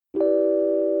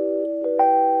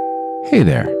Hey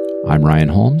there, I'm Ryan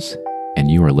Holmes, and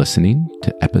you are listening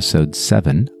to episode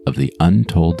 7 of the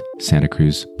Untold Santa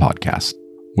Cruz podcast,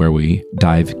 where we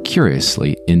dive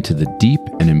curiously into the deep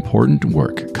and important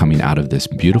work coming out of this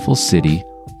beautiful city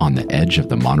on the edge of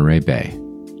the Monterey Bay.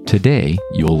 Today,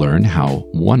 you'll learn how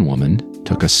one woman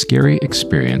took a scary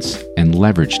experience and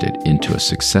leveraged it into a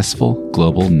successful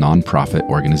global nonprofit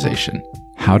organization,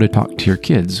 how to talk to your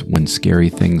kids when scary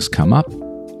things come up,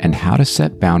 and how to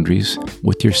set boundaries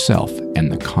with yourself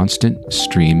and the constant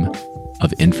stream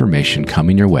of information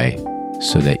coming your way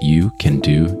so that you can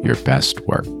do your best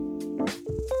work.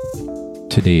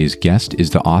 Today's guest is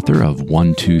the author of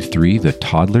 1, 2, 3, The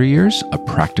Toddler Years, a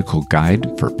practical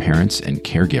guide for parents and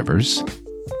caregivers,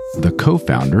 the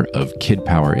co-founder of Kid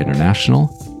Power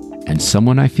International, and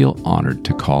someone I feel honored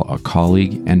to call a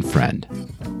colleague and friend.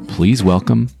 Please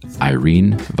welcome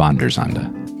Irene van der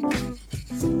Zande.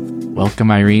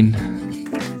 Welcome, Irene.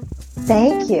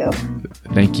 Thank you.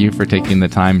 Thank you for taking the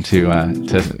time to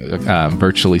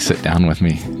virtually sit down with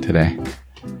me today.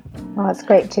 Well, it's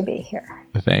great to be here.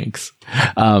 Thanks.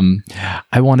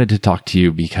 I wanted to talk to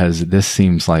you because this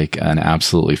seems like an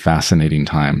absolutely fascinating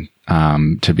time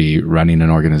to be running an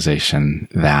organization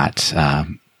that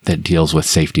deals with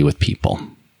safety with people.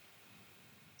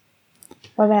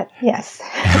 Well, yes.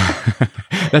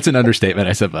 That's an understatement,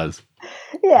 I suppose.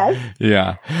 Yes.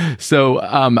 Yeah. So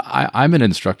I'm an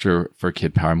instructor for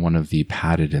Kid Power. I'm one of the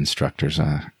padded instructors.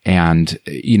 And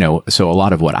so a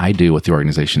lot of what I do with the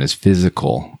organization is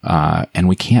physical, and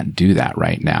we can't do that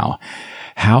right now.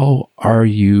 How are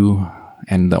you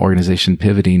and the organization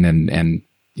pivoting and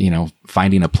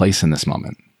finding a place in this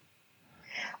moment?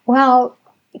 Well,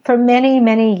 for many,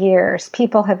 many years,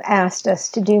 people have asked us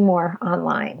to do more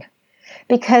online.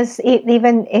 Because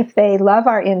even if they love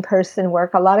our in-person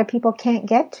work, a lot of people can't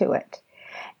get to it.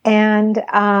 And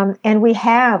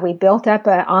we built up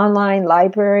an online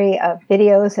library of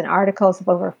videos and articles of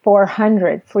over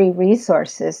 400 free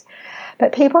resources.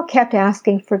 But people kept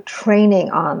asking for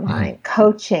training online,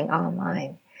 coaching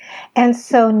online. And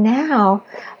so now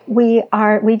we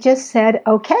just said,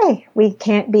 okay, we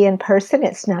can't be in person.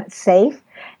 It's not safe.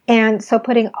 And so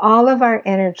putting all of our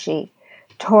energy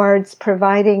towards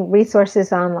providing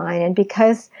resources online and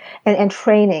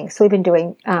training. So we've been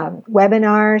doing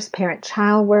webinars,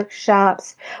 parent-child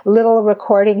workshops, little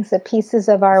recordings of pieces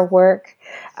of our work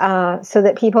so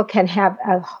that people can have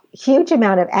a huge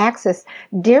amount of access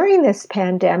during this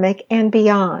pandemic and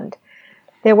beyond.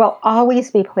 There will always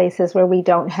be places where we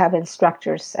don't have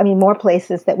instructors. I mean, more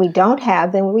places that we don't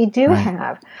have than we do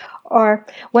have. Or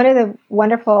one of the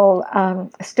wonderful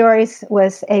stories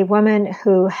was a woman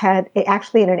who had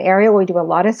actually in an area where we do a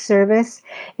lot of service.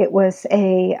 It was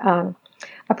a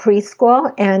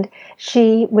preschool, and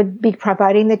she would be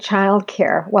providing the child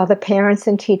care while the parents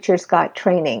and teachers got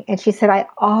training. And she said, I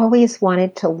always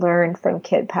wanted to learn from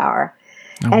Kid Power,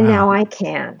 and now I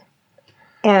can.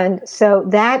 And so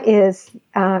that is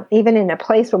even in a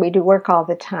place where we do work all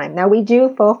the time. Now, we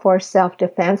do full force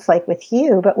self-defense like with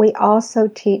you, but we also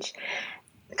teach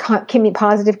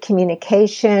positive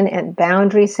communication and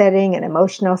boundary setting and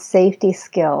emotional safety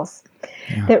skills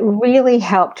that really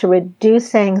help to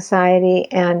reduce anxiety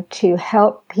and to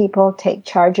help people take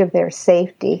charge of their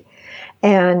safety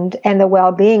and the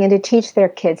well-being, and to teach their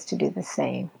kids to do the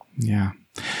same. Yeah.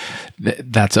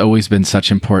 That's always been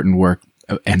such important work.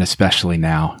 And especially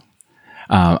now,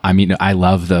 I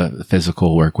love the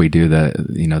physical work we do.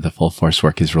 The full force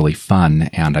work is really fun,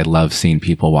 and I love seeing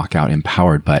people walk out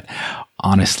empowered. But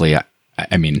honestly,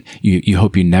 you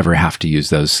hope you never have to use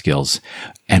those skills,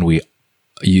 and we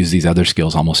use these other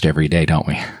skills almost every day, don't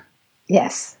we?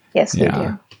 Yes, we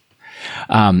do.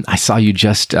 I saw you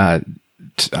just taught.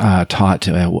 I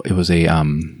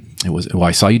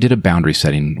saw you did a boundary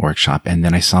setting workshop, and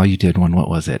then I saw you did one. What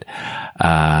was it?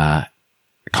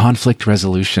 Conflict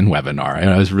resolution webinar. And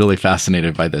I was really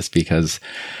fascinated by this because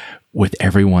with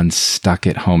everyone stuck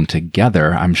at home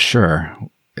together, I'm sure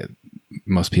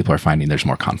most people are finding there's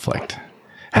more conflict.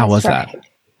 How was that?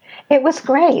 It was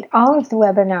great. All of the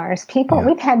webinars,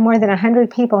 we've had more than 100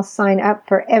 people sign up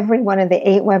for every one of the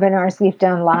 8 webinars we've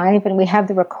done live, and we have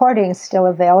the recordings still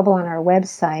available on our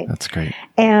website. That's great.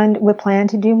 And we plan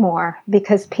to do more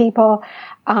because people,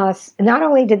 not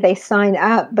only did they sign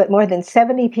up, but more than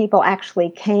 70 people actually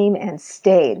came and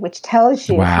stayed, which tells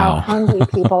you how hungry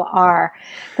people are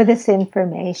for this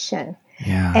information.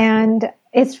 Yeah. And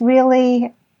it's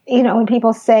really, when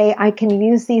people say, I can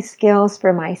use these skills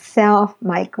for myself,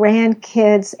 my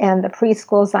grandkids, and the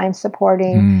preschools I'm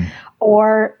supporting,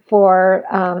 or for,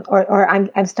 or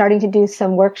I'm starting to do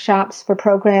some workshops for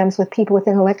programs with people with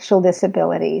intellectual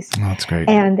disabilities. Oh, that's great.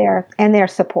 And their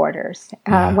supporters.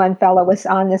 One fellow was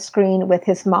on the screen with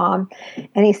his mom,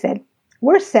 and he said,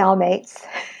 "We're cellmates."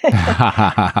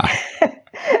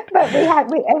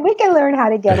 But we can learn how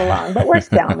to get along, but we're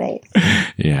cellmates.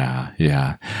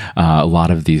 Yeah. A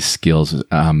lot of these skills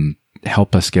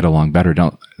help us get along better,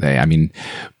 don't they? I mean,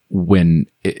 when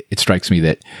it strikes me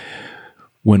that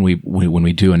when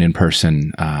we do an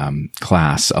in-person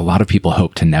class, a lot of people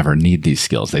hope to never need these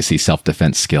skills. They see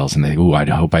self-defense skills and they, I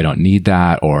hope I don't need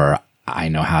that, or I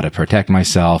know how to protect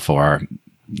myself, or,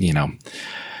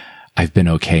 I've been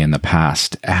okay in the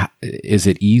past. Is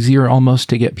it easier almost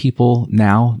to get people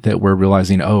now that we're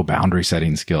realizing, boundary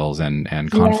setting skills and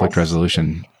conflict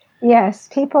resolution? Yes,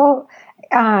 people,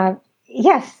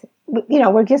 yes.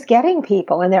 We're just getting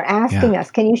people and they're asking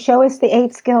us, can you show us the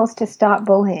 8 skills to stop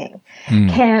bullying?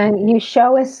 Can you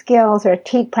show us skills or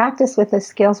practice with us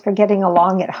skills for getting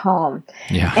along at home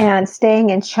and staying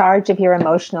in charge of your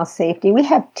emotional safety? We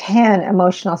have 10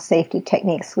 emotional safety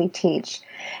techniques we teach.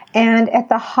 And at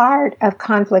the heart of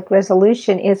conflict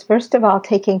resolution is, first of all,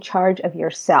 taking charge of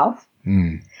yourself.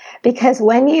 Because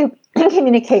when you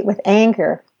communicate with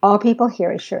anger, all people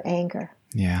hear is your anger.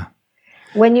 Yeah.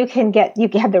 When you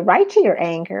have the right to your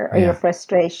anger or your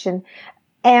frustration.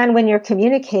 And when you're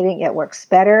communicating, it works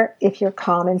better if you're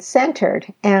calm and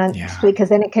centered. And because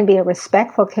then it can be a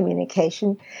respectful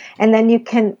communication. And then you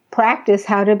can practice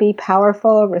how to be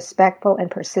powerful, respectful, and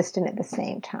persistent at the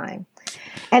same time.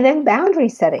 And then boundary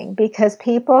setting, because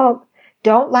people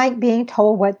don't like being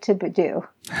told what to do.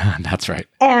 That's right.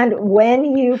 And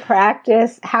when you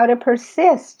practice how to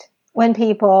persist when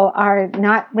people are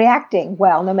not reacting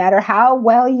well, no matter how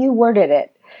well you worded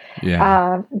it,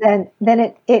 then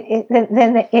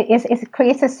it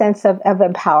creates a sense of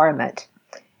empowerment.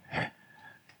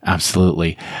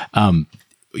 Absolutely. I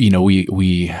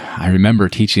remember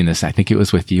teaching this. I think it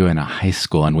was with you in a high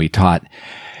school, and we taught,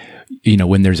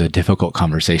 when there's a difficult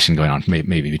conversation going on,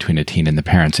 maybe between a teen and the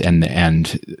parents,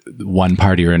 and one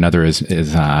party or another is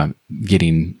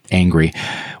getting angry,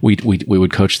 we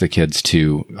would coach the kids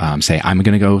to say, I'm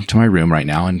going to go to my room right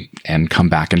now and come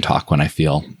back and talk when I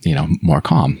feel, more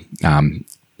calm. And,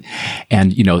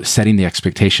 setting the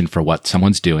expectation for what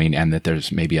someone's doing and that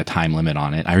there's maybe a time limit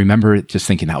on it. I remember just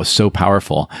thinking that was so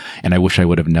powerful, and I wish I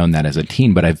would have known that as a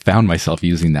teen, but I've found myself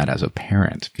using that as a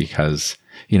parent because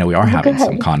we are having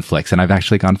some conflicts, and I've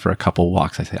actually gone for a couple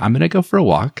walks. I say, I'm going to go for a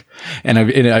walk. And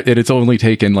it's only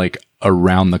taken like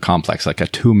around the complex, like a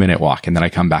 2-minute walk. And then I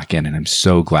come back in, and I'm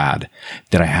so glad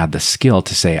that I had the skill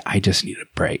to say, I just need a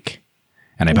break.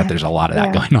 And I bet there's a lot of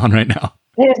that going on right now.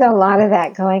 There's a lot of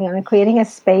that going on. Creating a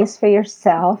space for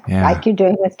yourself, like you're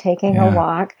doing with taking a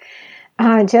walk.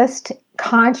 Just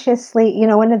consciously,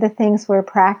 one of the things we're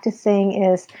practicing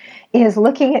is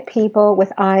looking at people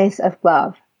with eyes of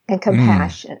love and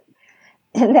compassion.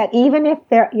 And that even if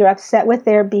you're upset with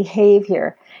their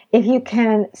behavior, if you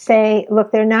can say,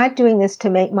 look, they're not doing this to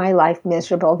make my life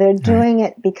miserable. They're doing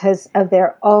it because of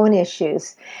their own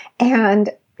issues. And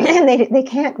they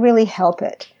can't really help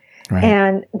it. Right.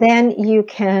 And then you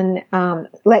can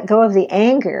let go of the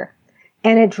anger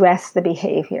and address the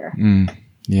behavior.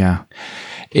 Yeah.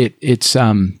 It's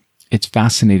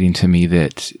fascinating to me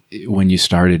that when you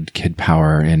started Kid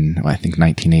Power in, I think,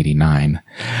 1989,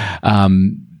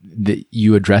 that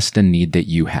you addressed a need that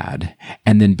you had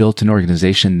and then built an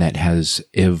organization that has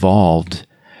evolved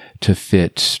to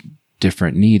fit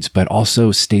different needs, but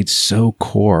also stayed so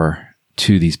core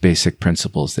to these basic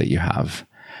principles that you have.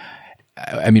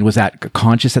 I mean, was that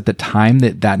conscious at the time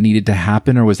that needed to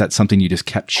happen, or was that something you just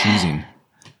kept choosing?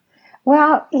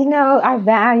 Well, our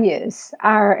values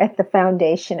are at the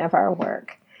foundation of our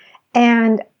work.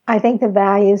 And I think the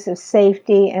values of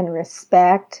safety and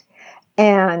respect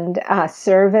and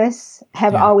service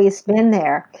have always been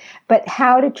there. But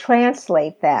how to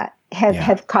translate that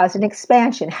have caused an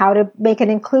expansion, how to make an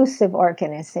inclusive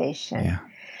organization. Yeah.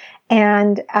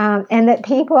 And that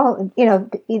people,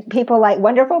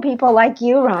 wonderful people like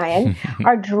you, Ryan,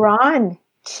 are drawn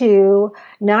to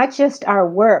not just our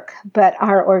work, but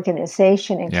our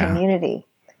organization and community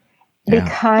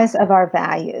because of our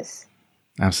values.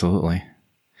 Absolutely.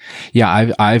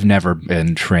 Yeah, I've never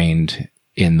been trained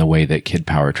in the way that Kid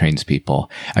Power trains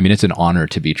people. I mean, it's an honor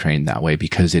to be trained that way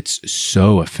because it's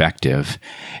so effective,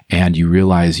 and you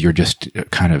realize you're just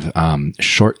kind of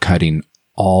shortcutting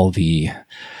all the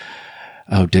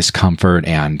discomfort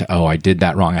and, I did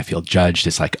that wrong. I feel judged.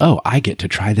 It's like, I get to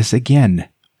try this again.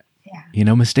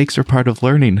 Mistakes are part of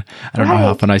learning. I don't know how Right.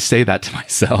 often I say that to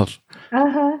myself.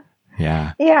 Uh-huh.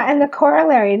 Yeah. Yeah, and the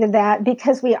corollary to that,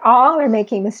 because we all are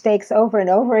making mistakes over and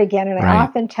over again, and I Right.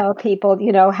 often tell people,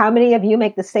 how many of you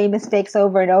make the same mistakes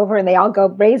over and over, and they all go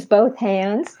raise both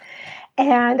hands.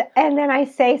 And then I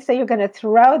say, so you're going to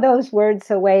throw those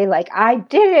words away like, I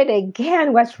did it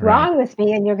again. What's Right. wrong with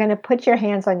me? And you're going to put your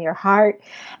hands on your heart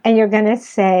and you're going to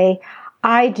say,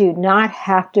 I do not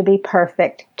have to be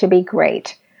perfect to be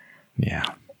great. Yeah.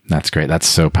 That's great. That's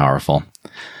so powerful.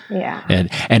 Yeah.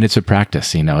 And it's a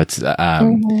practice, it's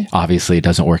obviously it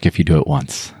doesn't work if you do it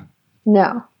once.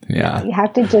 No. Yeah. You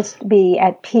have to just be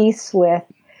at peace with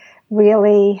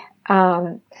really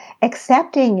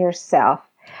accepting yourself.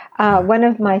 One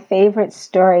of my favorite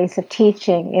stories of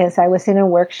teaching is I was in a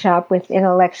workshop with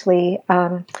intellectually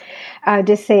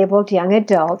disabled young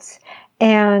adults,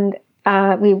 and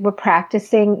we were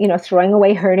practicing, throwing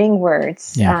away hurting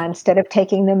words instead of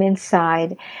taking them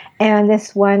inside. And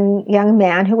this one young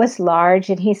man who was large,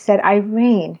 and he said,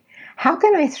 Irene, how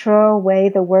can I throw away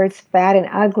the words fat and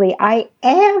ugly? I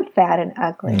am fat and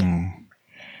ugly.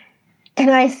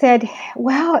 And I said,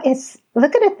 well,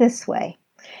 look at it this way.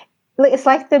 It's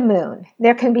like the moon.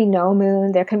 There can be no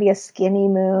moon. There can be a skinny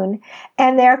moon.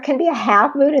 And there can be a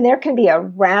half moon. And there can be a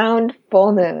round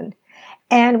full moon.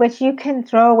 And which you can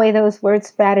throw away those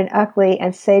words fat and ugly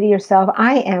and say to yourself,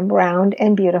 I am round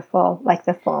and beautiful like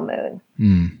the full moon.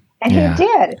 And he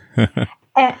did.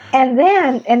 And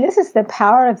then, and this is the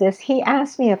power of this, he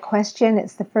asked me a question.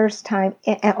 It's the first time,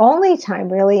 and only time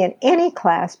really in any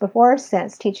class before or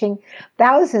since, teaching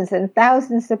thousands and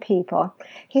thousands of people.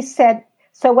 He said,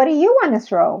 so what do you want to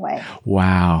throw away?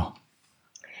 Wow.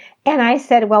 And I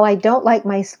said, well, I don't like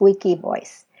my squeaky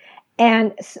voice.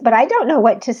 But I don't know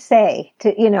what to say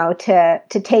to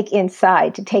take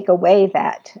inside, to take away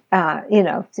that,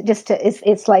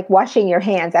 it's like washing your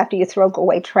hands after you throw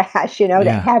away trash,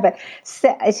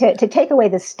 to take away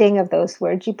the sting of those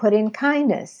words, you put in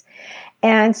kindness.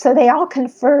 And so they all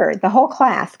conferred, the whole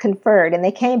class conferred, and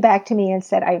they came back to me and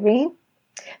said, Irene,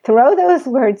 throw those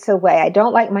words away. I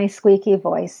don't like my squeaky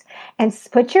voice. And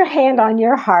put your hand on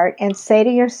your heart and say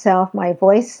to yourself, my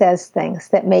voice says things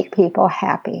that make people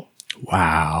happy.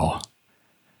 Wow.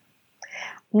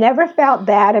 Never felt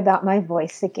bad about my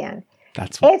voice again.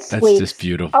 That's sweet. Just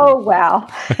beautiful. Oh, wow.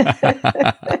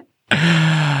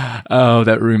 Oh,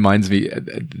 that reminds me.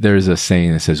 There's a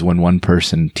saying that says, when one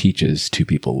person teaches, two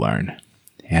people learn.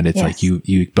 And it's like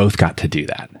you both got to do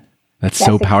that. That's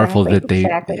so powerful that they...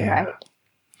 Exactly right.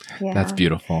 Yeah. That's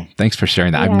beautiful. Thanks for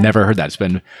sharing that. Yeah. I've never heard that. It's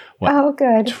been,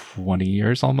 good. 20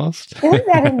 years almost? Isn't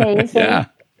that amazing? Yeah.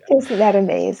 Isn't that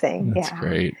amazing? That's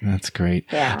great. That's great.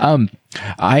 Yeah.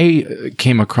 I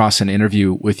came across an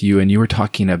interview with you, and you were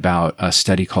talking about a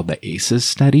study called the ACEs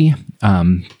study.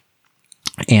 And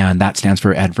that stands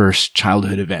for Adverse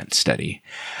Childhood Event Study.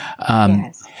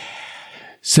 Yes.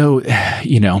 So,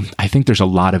 I think there's a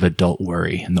lot of adult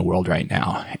worry in the world right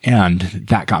now. And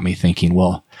that got me thinking,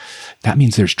 well, that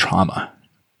means there's trauma,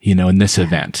 in this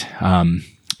event. And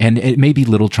it may be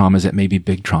little traumas, it may be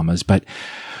big traumas, but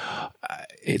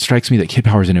it strikes me that Kid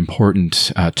Power is an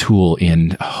important tool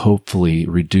in hopefully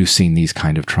reducing these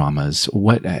kind of traumas.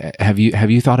 What have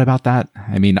you thought about that?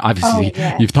 I mean, obviously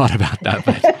you've thought about that,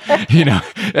 but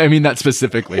that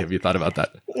specifically, have you thought about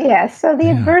that? Yes. So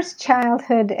the adverse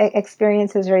childhood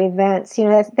experiences or events,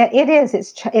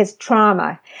 it's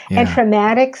trauma and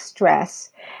traumatic stress.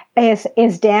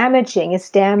 Is damaging. It's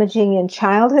damaging in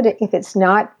childhood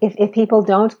if people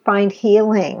don't find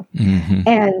healing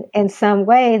and in some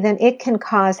way, then it can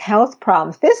cause health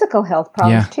problems, physical health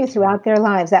problems too throughout their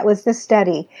lives. That was the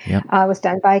study. It was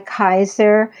done by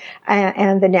Kaiser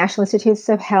and the National Institutes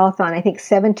of Health on, I think,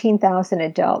 17,000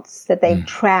 adults that they've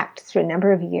tracked through a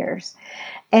number of years,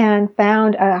 and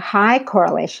found a high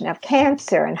correlation of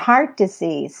cancer and heart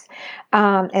disease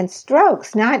and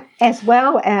strokes, not as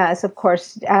well as, of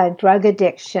course, drug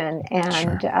addiction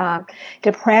and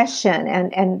depression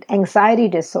and anxiety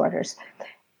disorders,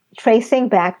 tracing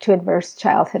back to adverse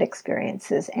childhood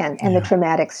experiences and the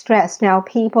traumatic stress. Now,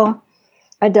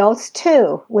 adults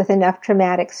too, with enough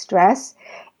traumatic stress,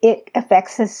 it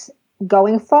affects us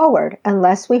going forward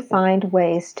unless we find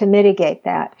ways to mitigate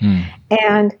that.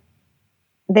 And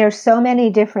there's so many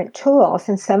different tools,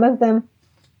 and some of them,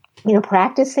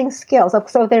 practicing skills.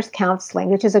 So there's counseling,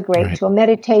 which is a great tool.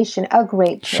 Meditation, a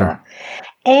great tool.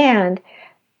 And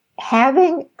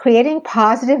creating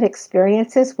positive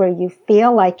experiences where you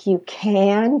feel like you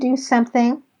can do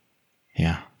something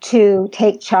to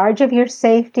take charge of your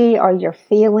safety or your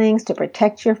feelings, to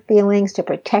protect your feelings, to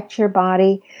protect your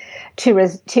body, to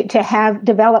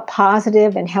develop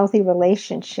positive and healthy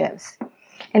relationships.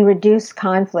 and reduce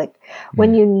conflict.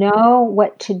 When you know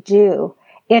what to do,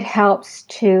 it helps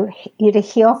you to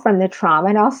heal from the trauma,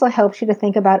 and also helps you to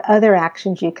think about other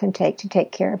actions you can take to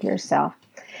take care of yourself.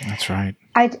 That's right.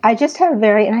 I just have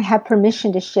and I have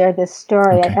permission to share this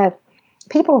story. Okay.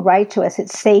 People write to us at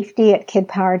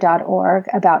safety@kidpower.org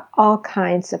about all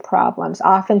kinds of problems,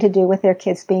 often to do with their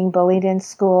kids being bullied in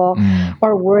school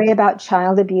or worry about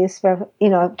child abuse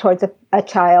towards a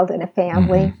child and a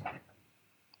family.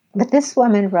 But this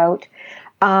woman wrote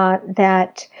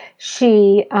that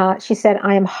she said,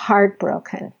 "I am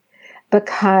heartbroken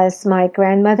because my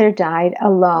grandmother died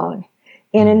alone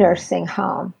in a nursing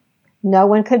home. No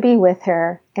one could be with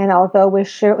her, and although we're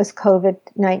sure it was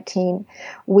COVID-19,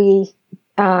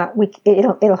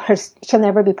 she'll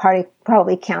never be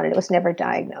probably counted. It was never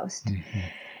diagnosed."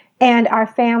 And our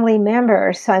family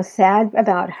members, so I'm sad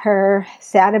about her,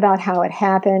 sad about how it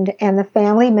happened, and the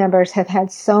family members have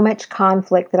had so much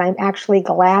conflict that I'm actually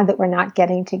glad that we're not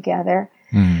getting together.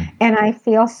 And I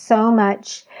feel so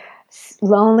much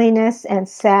loneliness and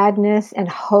sadness and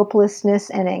hopelessness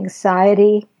and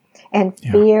anxiety and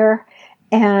fear.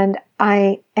 And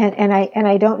I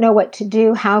don't know what to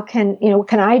do. What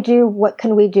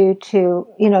can we do to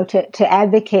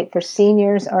advocate for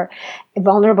seniors or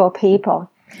vulnerable people?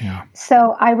 Yeah.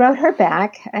 So I wrote her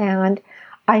back and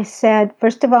I said,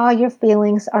 first of all, your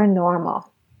feelings are normal.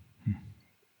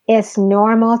 It's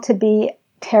normal to be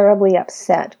terribly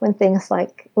upset when to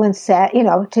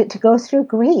go through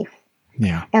grief.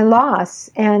 Yeah. And loss.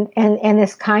 And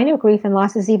this kind of grief and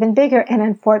loss is even bigger. And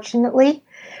unfortunately,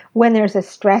 when there's a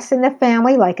stress in the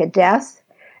family, like a death,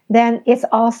 then it's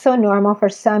also normal for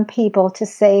some people to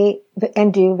say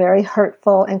and do very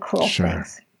hurtful and cruel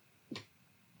things.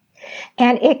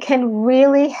 And it can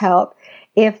really help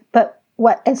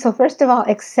so first of all,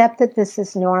 accept that this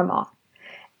is normal.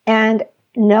 And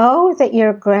know that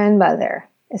your grandmother,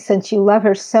 since you love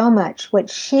her so much, what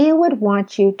she would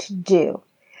want you to do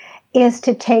is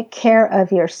to take care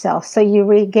of yourself so you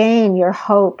regain your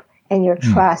hope and your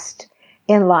trust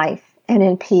in life and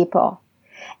in people,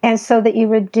 and so that you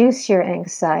reduce your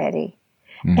anxiety,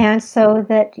 and so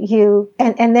that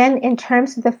and then in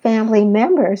terms of the family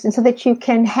members, and so that you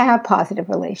can have positive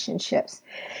relationships.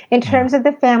 In terms of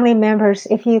the family members,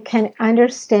 if you can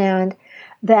understand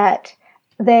that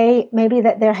they're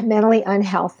mentally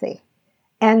unhealthy,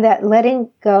 and that letting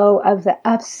go of the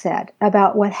upset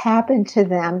about what happened to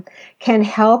them can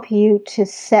help you to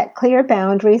set clear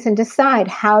boundaries and decide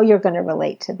how you're going to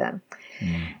relate to them.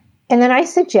 And then I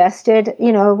suggested,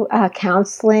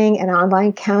 counseling and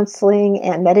online counseling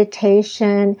and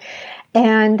meditation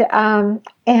and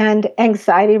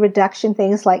anxiety reduction,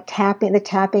 things like the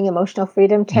tapping emotional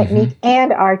freedom technique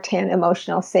and our 10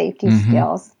 emotional safety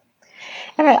skills.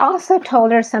 And I also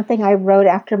told her something I wrote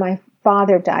after my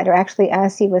father died, or actually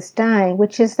as he was dying,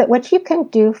 which is that what you can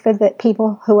do for the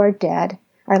people who are dead,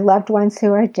 our loved ones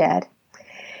who are dead,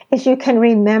 is you can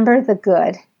remember the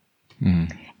good.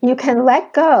 You can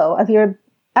let go of your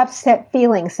upset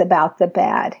feelings about the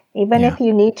bad, even if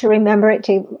you need to remember it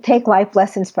to take life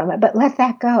lessons from it, but let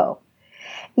that go.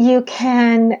 You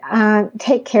can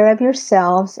take care of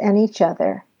yourselves and each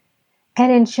other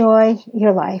and enjoy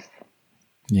your life.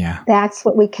 Yeah. That's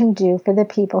what we can do for the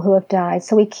people who have died.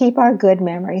 So we keep our good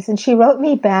memories. And she wrote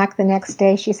me back the next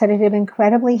day. She said it had been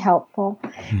incredibly helpful.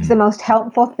 It's the most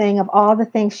helpful thing of all the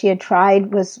things she had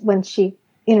tried was when she,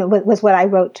 was what I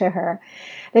wrote to her.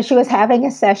 That she was having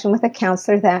a session with a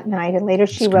counselor that night. And later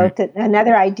she wrote that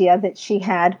another idea that she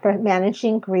had for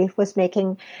managing grief was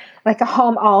making like a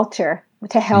home altar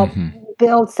to help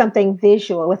build something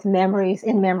visual with memories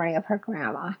in memory of her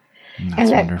grandma.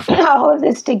 That's wonderful. All of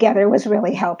this together was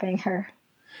really helping her.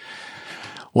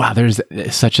 Wow, there's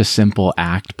such a simple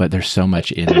act, but there's so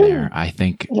much in there. I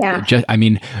think,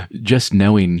 just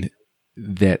knowing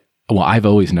that, well, I've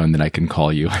always known that I can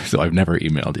call you, so I've never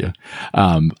emailed you.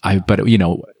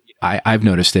 I've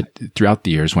noticed that throughout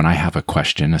the years when I have a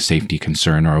question, a safety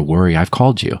concern or a worry, I've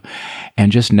called you.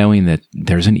 And just knowing that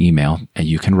there's an email and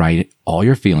you can write all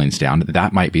your feelings down,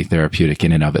 that might be therapeutic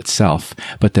in and of itself,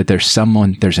 but that there's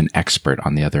an expert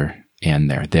on the other end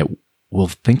there that will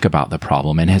think about the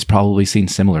problem and has probably seen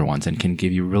similar ones and can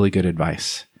give you really good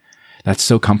advice. That's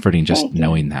so comforting, just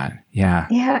knowing that. Yeah.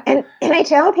 Yeah. And I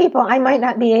tell people I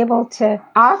won't be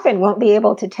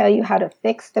able to tell you how to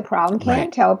fix the problem.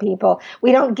 Can't tell people.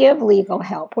 We don't give legal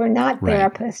help. We're not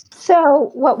therapists.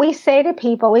 So what we say to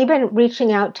people, we've been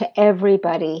reaching out to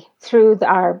everybody through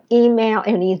our email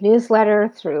and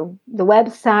newsletter, through the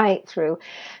website, through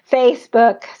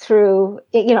Facebook, through,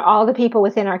 all the people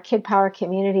within our Kid Power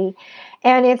community.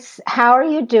 And it's, how are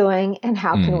you doing and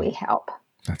how can we help?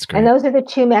 That's great. And those are the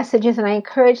two messages. And I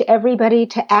encourage everybody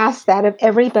to ask that of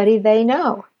everybody they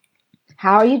know.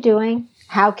 How are you doing?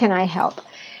 How can I help?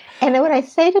 And then what I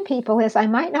say to people is, I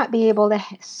might not be able to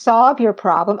solve your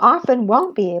problem, often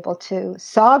won't be able to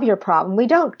solve your problem. We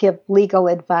don't give legal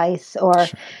advice or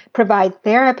provide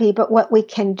therapy, but what we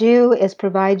can do is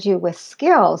provide you with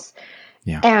skills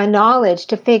and knowledge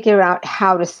to figure out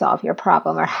how to solve your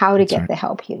problem or how to get the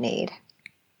help you need.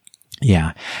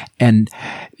 Yeah. And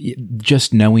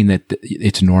just knowing that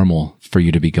it's normal for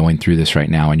you to be going through this right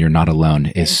now and you're not alone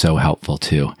is so helpful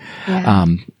too. Yeah.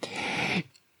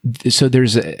 So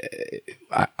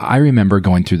I remember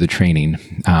going through the training.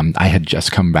 I had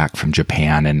just come back from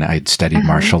Japan and I'd studied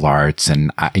martial arts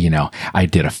and I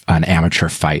did an amateur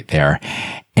fight there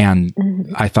and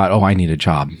I thought, oh, I need a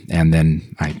job. And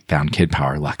then I found Kid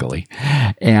Power, luckily.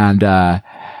 And,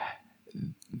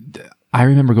 I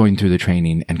remember going through the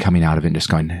training and coming out of it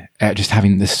and just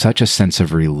having such a sense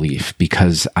of relief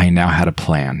because I now had a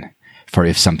plan for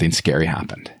if something scary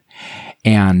happened.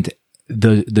 And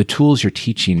the tools you're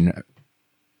teaching,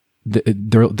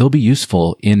 they'll be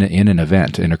useful in an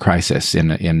event, in a crisis, in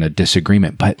a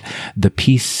disagreement. But the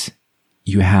peace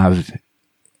you have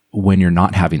when you're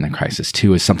not having the crisis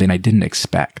too is something I didn't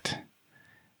expect.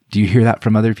 Do you hear that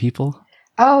from other people?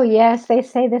 Oh, yes. They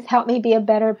say this helped me be a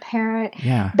better parent.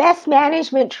 Yeah. Best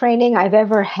management training I've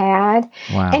ever had.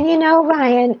 Wow. And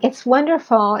Ryan, it's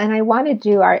wonderful. And I want to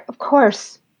do our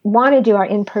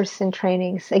in-person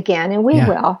trainings again, and we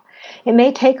will. It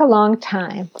may take a long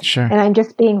time. Sure. And I'm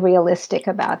just being realistic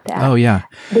about that. Oh, yeah.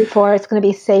 Before it's going to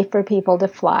be safe for people to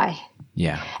fly.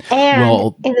 Yeah.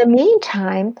 And in the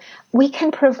meantime, we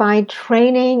can provide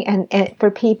training and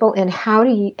for people in how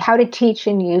to teach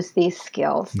and use these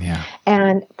skills. Yeah.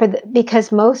 And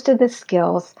because most of the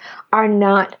skills are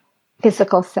not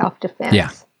physical self-defense.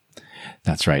 Yeah.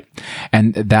 That's right.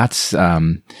 And that's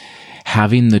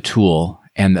having the tool,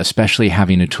 and especially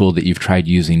having a tool that you've tried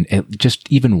using just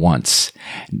even once.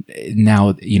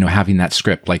 Now, having that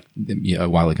script, like a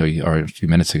while ago or a few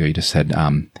minutes ago, you just said,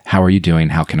 how are you doing?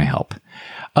 How can I help?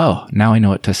 Oh, now I know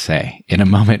what to say in a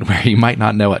moment where you might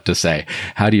not know what to say.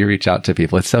 How do you reach out to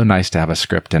people? It's so nice to have a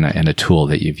script and a tool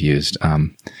that you've used.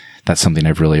 That's something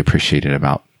I've really appreciated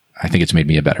about. I think it's made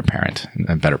me a better parent,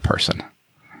 a better person.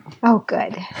 Oh,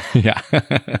 good. Yeah.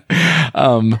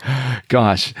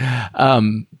 Gosh.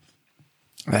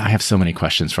 I have so many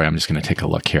questions for you. I'm just going to take a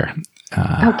look here.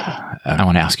 Okay. I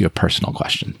want to ask you a personal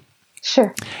question.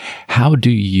 Sure. How do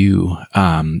you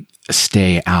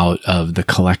stay out of the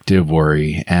collective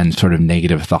worry and sort of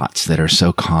negative thoughts that are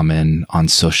so common on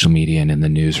social media and in the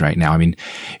news right now? I mean,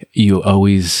 you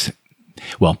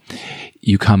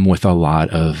come with a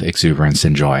lot of exuberance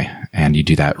and joy, and you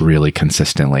do that really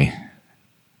consistently.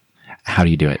 How do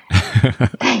you do it?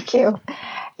 Thank you.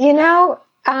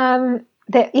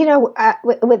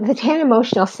 With the 10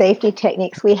 emotional safety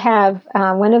techniques, we have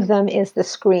one of them is the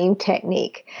screen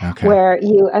technique, where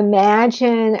you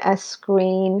imagine a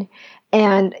screen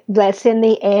and that's in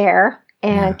the air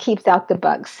and keeps out the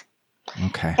bugs.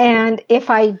 Okay. And if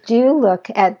I do look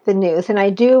at the news, and I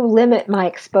do limit my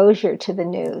exposure to the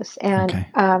news, and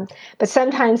but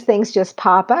sometimes things just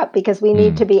pop up because we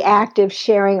need to be active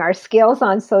sharing our skills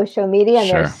on social media, and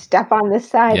there's stuff on the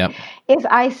side. Yep.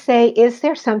 I say, is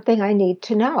there something I need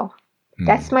to know?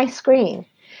 That's my screen.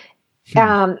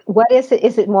 What is it?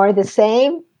 Is it more the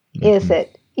same? Is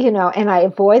it, and I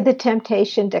avoid the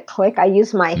temptation to click. I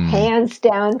use my hands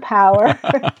down power.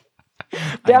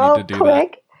 Don't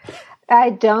click.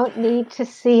 I don't need to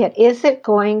see it. Is it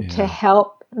going to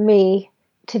help me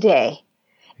today?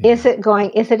 Yeah. Is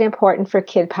it important for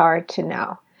Kid Power to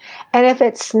know? And if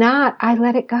it's not, I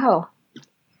let it go.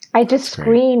 I just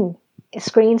screen.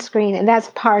 And that's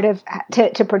part of,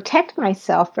 to protect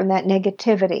myself from that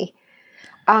negativity.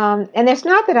 And it's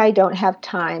not that I don't have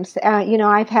times.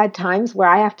 I've had times where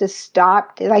I have to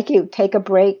stop, like you, take a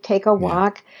break, take a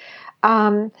walk.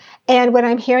 And when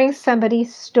I'm hearing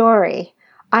somebody's story,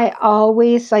 I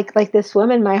always, like this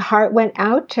woman, my heart went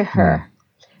out to her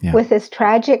with this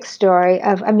tragic story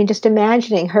of, just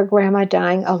imagining her grandma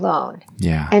dying alone.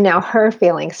 Yeah. And now her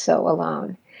feeling so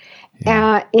alone.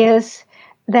 Yeah. Is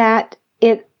that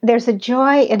there's a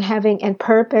joy in having, and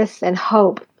purpose and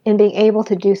hope in being able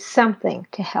to do something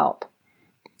to help.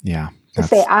 Yeah. To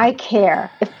say, I care.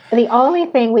 If the only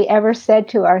thing we ever said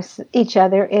to each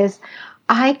other is,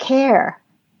 I care.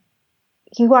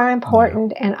 You are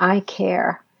important and I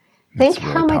care. Think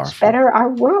really how much better our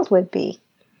world would be.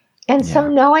 And so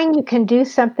knowing you can do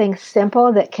something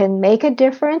simple that can make a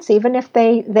difference, even if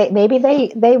they maybe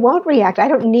they won't react. I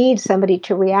don't need somebody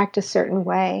to react a certain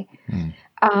way.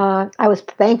 I was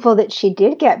thankful that she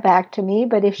did get back to me,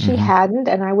 but if she hadn't,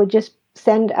 and I would just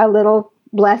send a little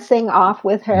blessing off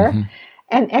with her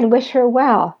and wish her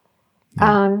well.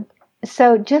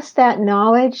 So just that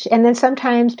knowledge, and then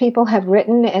sometimes people have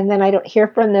written and then I don't hear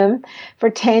from them for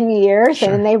 10 years Sure.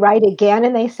 and then they write again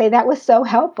and they say that was so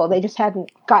helpful. They just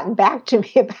hadn't gotten back to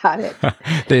me about it.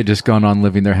 They had just gone on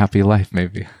living their happy life,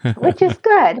 maybe. Which is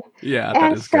good. Yeah,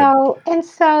 and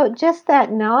so just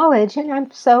that knowledge, and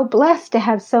I'm so blessed to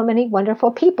have so many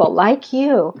wonderful people like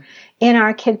you in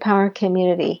our Kid Power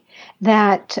community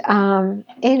that,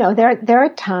 there are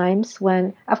times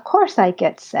when, of course, I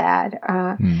get sad.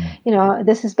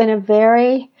 This has been a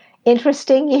very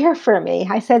interesting year for me.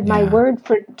 I said my word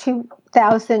for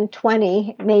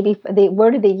 2020, maybe the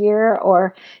word of the year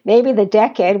or maybe the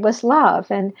decade was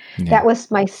love. And that was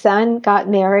my son got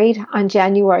married on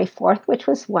January 4th, which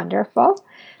was wonderful.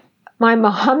 My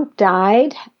mom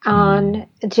died on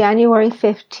January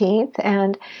 15th,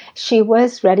 and she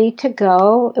was ready to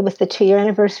go. It was the 2-year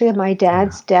anniversary of my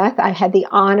dad's death. I had the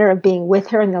honor of being with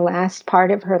her in the last part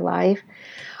of her life.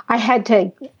 I had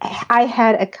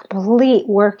a complete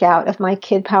workout of my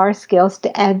Kid Power skills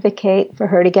to advocate for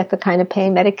her to get the kind of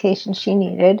pain medication she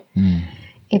needed,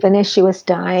 even as she was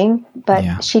dying.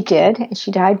 But she did, and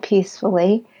she died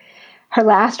peacefully. Her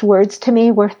last words to me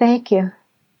were, "Thank you."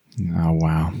 Oh,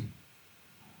 wow.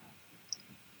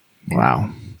 Wow.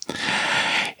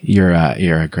 You're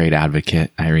a great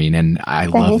advocate, Irene, and I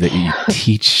love that you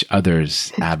teach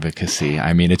others advocacy.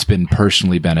 I mean, it's been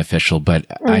personally beneficial, but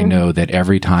I know that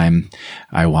every time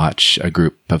I watch a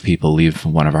group of people leave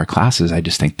one of our classes, I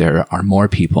just think there are more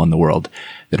people in the world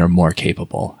that are more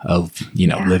capable of,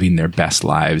 living their best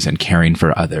lives and caring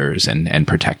for others and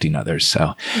protecting others.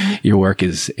 So your work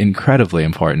is incredibly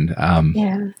important.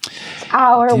 It's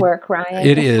our work, Ryan.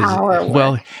 It is. Our work.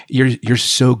 Well, you're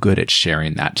so good at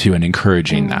sharing that too and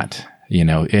encouraging that,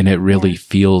 and it really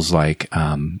feels like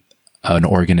an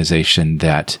organization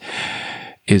that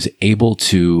is able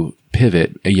to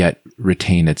pivot yet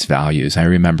retain its values. I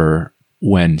remember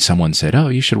when someone said, "Oh,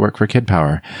 you should work for Kid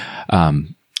Power."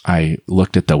 I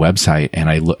looked at the website and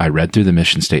I read through the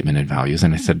mission statement and values,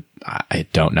 and I said, I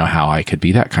don't know how I could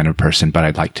be that kind of person, but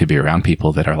I'd like to be around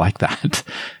people that are like that,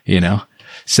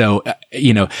 So,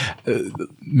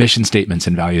 mission statements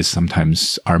and values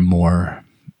sometimes are more,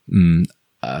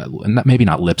 maybe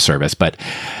not lip service, but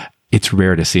it's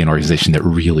rare to see an organization that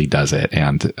really does it.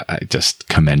 And I just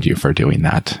commend you for doing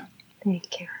that.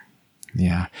 Thank you.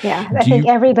 Yeah. Yeah. I think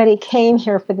everybody came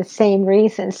here for the same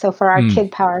reason. So for our Kid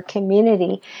Power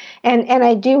community, and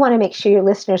I do want to make sure your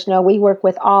listeners know we work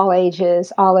with all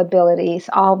ages, all abilities,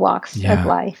 all walks of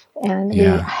life. And we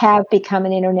have become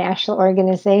an international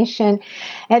organization,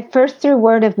 at first through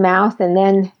word of mouth and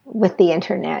then with the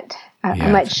internet, a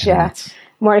much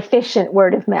more efficient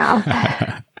word of mouth.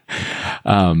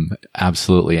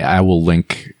 Absolutely. I will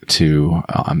link to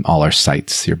all our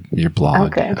sites, your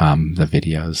blog, the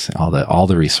videos, all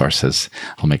the resources.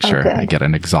 I'll make sure I get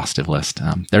an exhaustive list.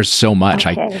 There's so much.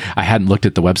 I hadn't looked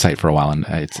at the website for a while, and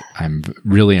I'm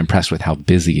really impressed with how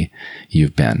busy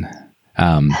you've been.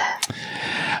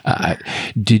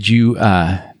 Did you,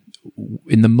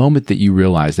 in the moment that you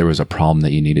realized there was a problem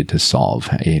that you needed to solve,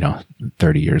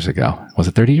 30 years ago, was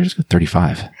it 30 years ago?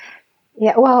 35.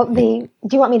 Yeah. Well, do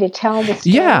you want me to tell the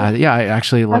story? Yeah. I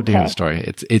actually love to hear the story.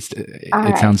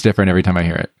 It sounds different every time I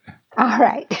hear it. All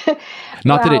right.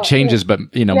 Not that it changes, but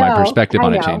my perspective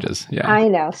on it changes. Yeah. I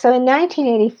know. So in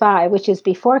 1985, which is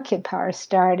before Kid Power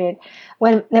started,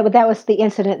 when that was the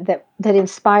incident that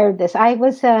inspired this. I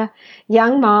was a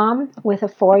young mom with a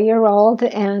 4-year-old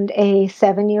and a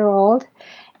 7-year-old.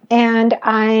 And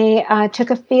I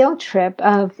took a field trip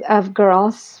of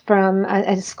girls from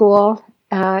a school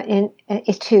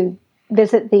to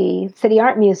visit the City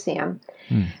Art Museum,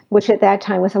 which at that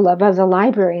time was above the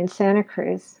library in Santa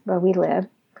Cruz, where we live.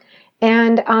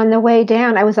 And on the way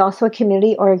down, I was also a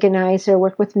community organizer,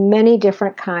 worked with many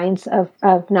different kinds of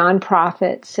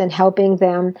nonprofits and helping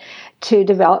them to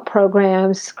develop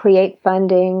programs, create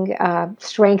funding,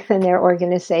 strengthen their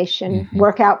organization,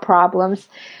 work out problems.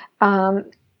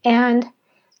 And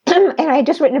I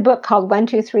just written a book called 1,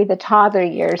 2, 3, The Toddler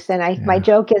Years. And my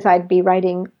joke is I'd be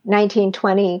writing 19,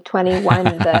 20, 21,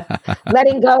 the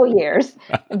letting go years.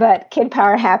 But Kid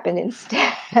Power happened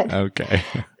instead. Okay.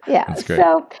 Yeah. That's great.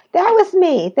 So that was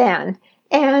me then.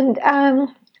 And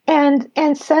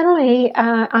suddenly,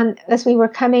 as we were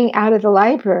coming out of the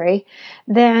library,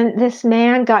 then this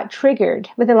man got triggered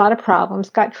with a lot of problems,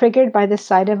 got triggered by the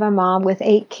sight of a mom with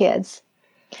 8 kids.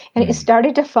 And he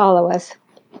started to follow us.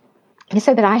 He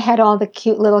said that I had all the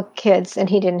cute little kids and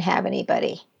he didn't have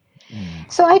anybody.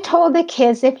 So I told the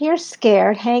kids, if you're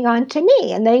scared, hang on to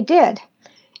me. And they did.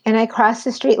 And I crossed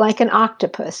the street like an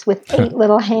octopus with 8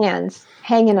 little hands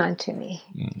hanging on to me.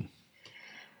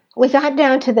 We got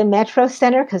down to the Metro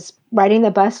Center because riding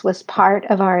the bus was part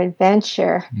of our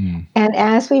adventure. And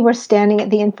as we were standing at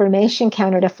the information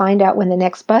counter to find out when the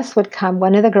next bus would come,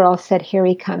 one of the girls said, "Here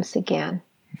he comes again."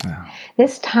 Oh.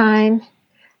 This time,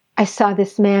 I saw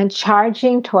this man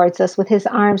charging towards us with his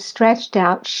arms stretched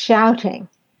out, shouting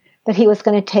that he was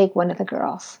going to take one of the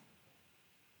girls.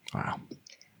 Wow.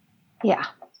 Yeah.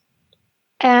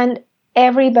 And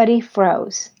everybody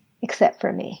froze except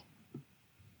for me.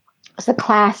 It's a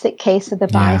classic case of the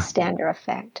bystander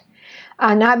effect.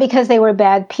 Not because they were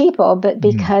bad people, but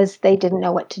because they didn't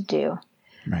know what to do.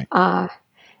 Right.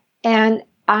 And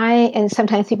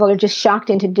sometimes people are just shocked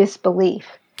into disbelief.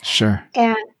 Sure.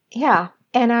 And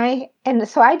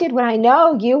so I did what I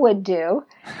know you would do.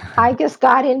 I just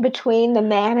got in between the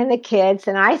man and the kids,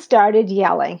 and I started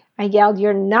yelling. I yelled,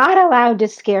 "You're not allowed to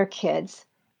scare kids,"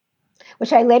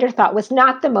 which I later thought was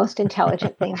not the most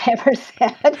intelligent thing I ever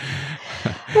said.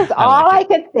 That's all I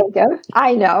could think of.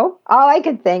 I know, all I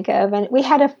could think of. And we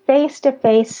had a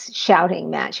face-to-face shouting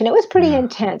match, and it was pretty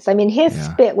intense. I mean, his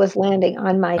spit was landing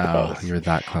on my face. You're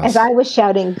that close. As I was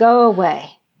shouting, "Go away.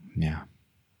 Yeah.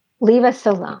 Leave us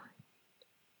alone.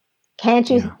 Can't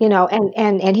you,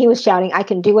 and he was shouting, "I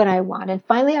can do what I want." And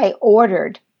finally I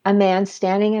ordered a man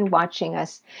standing and watching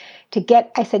us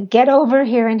I said, "Get over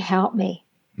here and help me.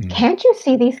 Can't you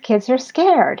see these kids are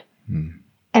scared?"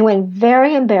 And when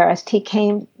very embarrassed, he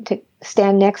came to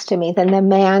stand next to me. Then the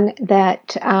man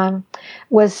that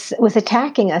was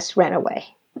attacking us ran away.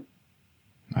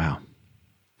 Wow.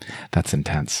 That's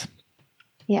intense.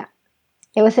 Yeah,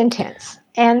 it was intense.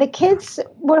 And the kids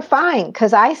were fine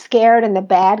because I scared and the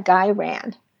bad guy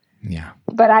ran. Yeah.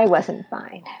 But I wasn't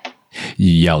fine.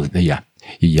 You yelled. Yeah.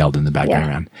 You yelled and the bad guy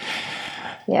ran.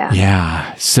 Yeah.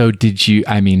 Yeah. So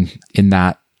in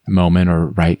that moment or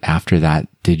right after that,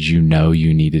 did you know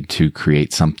you needed to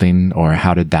create something, or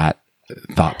how did that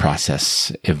thought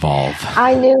process evolve?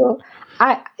 I knew.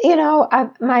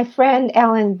 My friend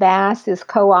Ellen Bass is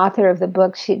co-author of the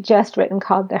book she'd just written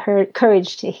called The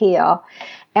Courage to Heal.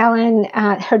 Ellen,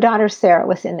 her daughter Sarah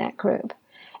was in that group.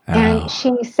 And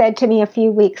she said to me a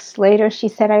few weeks later, she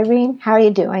said, "Irene, how are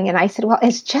you doing?" And I said, "Well,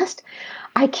 it's just,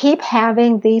 I keep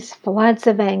having these floods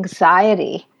of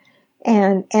anxiety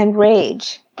and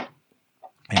rage."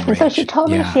 And so she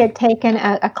told me she had taken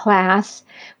a class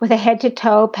with a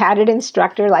head-to-toe padded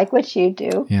instructor like what you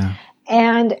do. Yeah.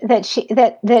 And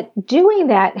that doing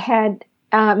that had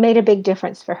made a big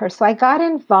difference for her. So I got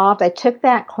involved. I took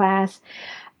that class.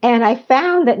 And I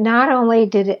found that not only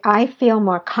did I feel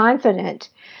more confident,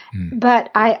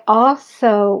 but I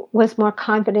also was more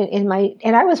confident and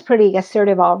I was pretty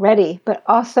assertive already, but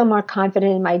also more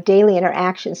confident in my daily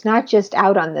interactions, not just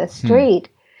out on the street,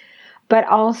 but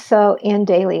also in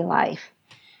daily life.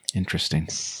 Interesting.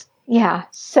 Yeah.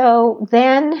 So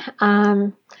then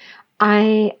I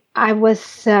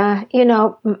was,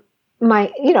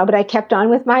 but I kept on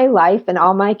with my life and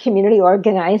all my community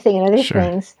organizing and other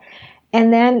things.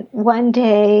 And then one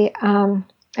day, I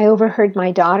overheard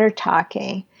my daughter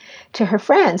talking to her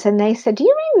friends, and they said, "Do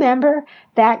you remember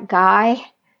that guy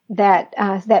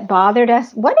that bothered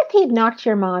us? What if he'd knocked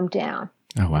your mom down?"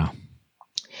 Oh, wow.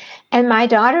 And my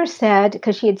daughter said,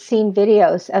 because she had seen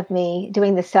videos of me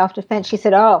doing the self-defense, she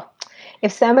said, "Oh,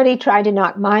 if somebody tried to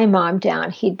knock my mom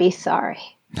down, he'd be sorry."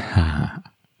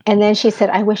 And then she said,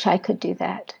 "I wish I could do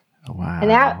that." Wow.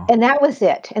 And that was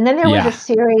it. And then there was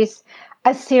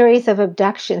a series of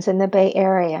abductions in the Bay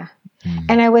Area.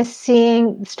 And I was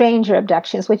seeing stranger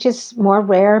abductions, which is more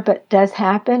rare, but does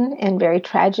happen and very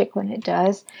tragic when it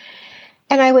does.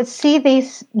 And I would see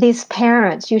these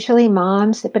parents, usually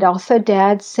moms, but also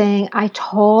dads, saying, "I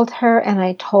told her and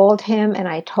I told him and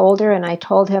I told her and I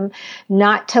told him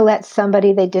not to let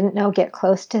somebody they didn't know get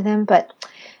close to them." But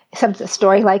some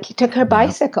story like he took her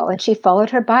bicycle and she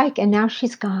followed her bike and now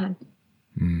she's gone.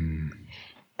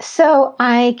 So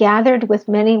I gathered with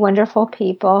many wonderful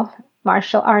people,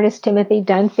 martial artist Timothy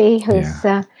Dunphy, who's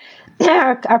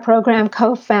our program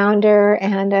co-founder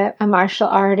and a martial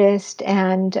artist,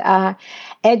 and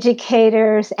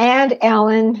educators, and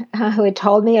Ellen, who had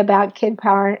told me about Kid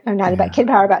Power, or not about Kid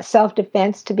Power, about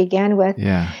self-defense to begin with.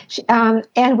 Yeah.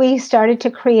 And we started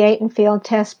to create and field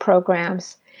test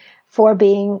programs for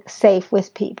being safe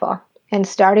with people, and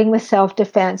starting with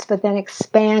self-defense, but then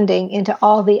expanding into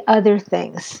all the other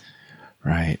things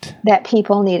that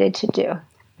people needed to do.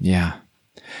 Yeah.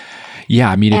 Yeah.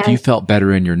 I mean, if you felt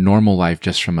better in your normal life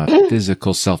just from a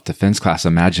physical self-defense class,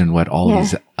 imagine what all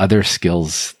these other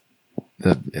skills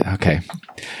Okay.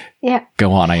 Yeah.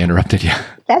 Go on. I interrupted you.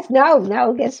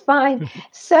 No, it's fine.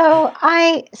 So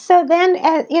then,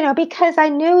 because I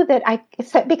knew that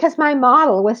because my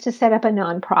model was to set up a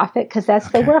nonprofit, because that's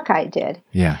the work I did.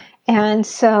 Yeah. And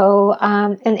so,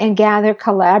 and gather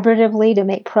collaboratively to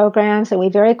make programs. And we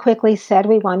very quickly said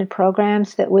we wanted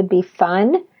programs that would be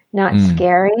fun, not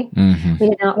scary. Mm-hmm. We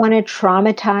did not want to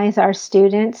traumatize our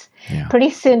students. Yeah. Pretty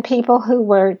soon, people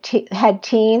who had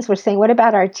teens were saying, "What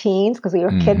about our teens?" Because we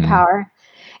were Kid Power.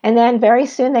 And then very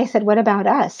soon they said, "What about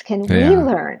us? Can we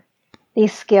learn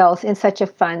these skills in such a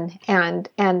fun and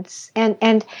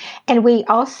we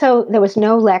also, there was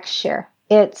no lecture.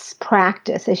 It's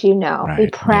practice, as you know. Right. We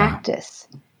practice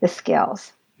the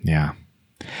skills." Yeah.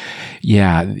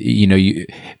 Yeah.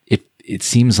 It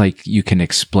seems like you can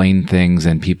explain things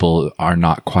and people are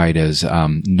not quite as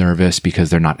nervous because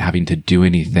they're not having to do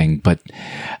anything. But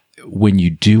when you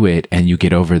do it and you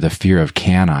get over the fear of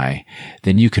can I,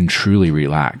 then you can truly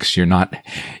relax. You're not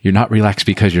relaxed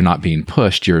because you're not being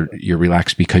pushed. You're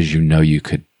relaxed because you know you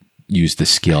could use the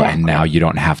skill. Exactly. And now you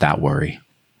don't have that worry.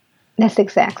 That's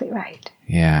exactly right.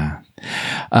 Yeah.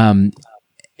 And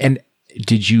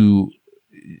did you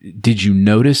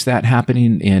notice that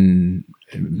happening in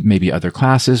maybe other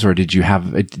classes, or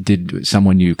did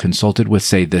someone you consulted with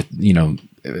say that,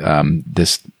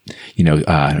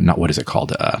 not what is it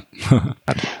called?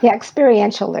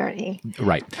 Experiential learning.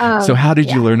 Right. So how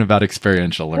did you learn about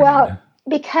experiential learning? Well,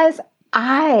 because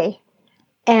I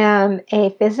am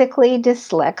a physically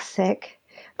dyslexic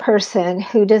person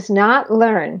who does not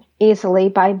learn easily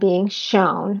by being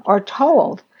shown or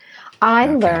told. I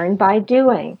learn by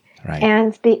doing. Right.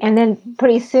 And then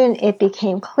pretty soon it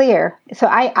became clear. So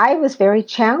I was very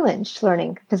challenged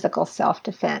learning physical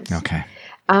self-defense. Okay.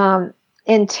 The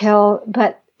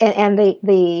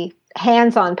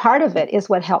hands-on part of it is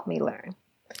what helped me learn.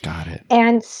 Got it.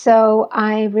 And so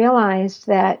I realized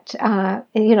that,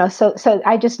 so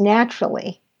I just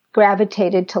naturally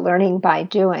gravitated to learning by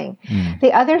doing.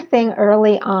 The other thing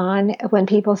early on, when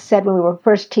people said, when we were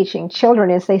first teaching children,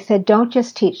 is they said, don't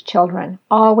just teach children,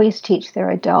 always teach their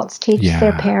adults, teach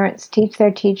their parents, teach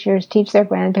their teachers, teach their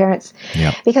grandparents.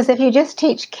 Yep. Because if you just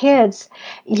teach kids,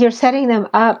 you're setting them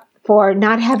up for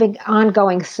not having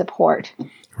ongoing support.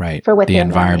 Right. For what the they're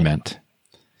environment. learning.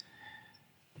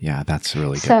 Yeah, that's a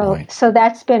really good point. So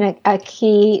that's been a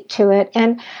key to it.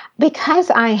 And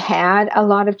because I had a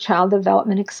lot of child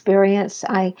development experience,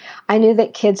 I knew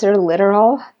that kids are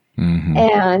literal,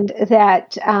 and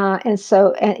that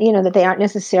that they aren't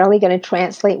necessarily going to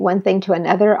translate one thing to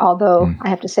another. Although I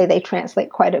have to say they translate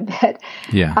quite a bit.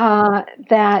 Yeah.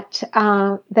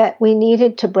 That we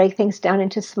needed to break things down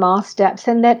into small steps,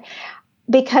 and that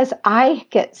because I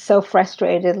get so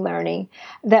frustrated learning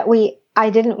that I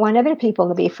didn't want other people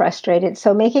to be frustrated.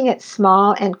 So making it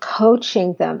small and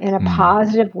coaching them in a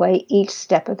positive way each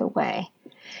step of the way.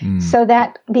 So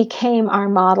that became our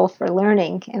model for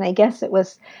learning. And I guess it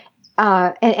was,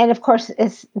 and of course,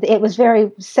 it was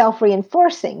very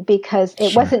self-reinforcing because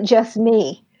it wasn't just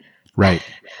me. Right.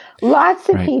 Lots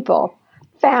of people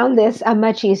found this a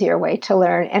much easier way to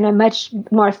learn and a much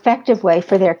more effective way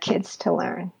for their kids to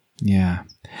learn. Yeah.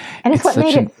 And it's what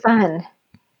made it fun,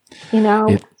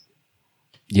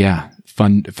 Yeah.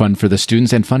 Fun for the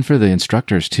students and fun for the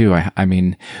instructors too. I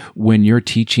mean, when you're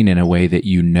teaching in a way that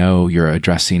you're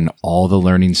addressing all the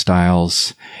learning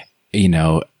styles, it's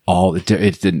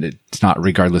not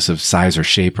regardless of size or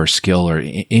shape or skill or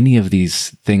any of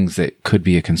these things that could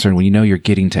be a concern. When you're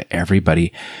getting to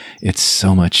everybody, it's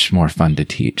so much more fun to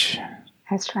teach.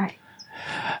 That's right.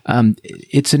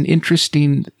 It's an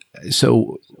interesting,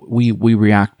 so we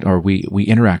react or we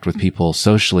interact with people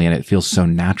socially and it feels so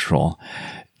natural.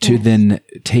 To then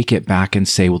take it back and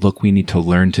say, well, look, we need to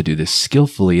learn to do this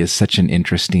skillfully is such an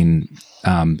interesting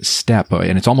step.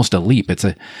 And it's almost a leap. It's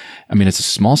a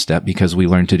small step because we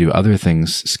learn to do other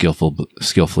things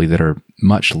skillfully that are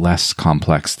much less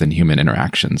complex than human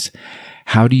interactions.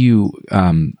 How do you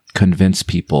convince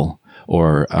people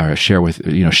or share with,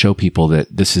 show people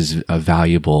that this is a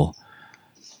valuable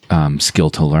skill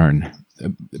to learn?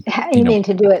 You mean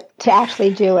to do it, to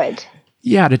actually do it?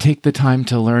 Yeah, to take the time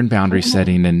to learn boundary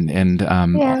setting and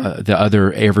the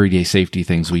other everyday safety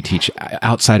things we teach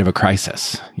outside of a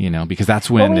crisis, because that's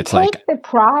when it's like... We take the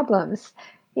problems,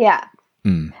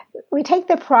 we take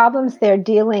the problems they're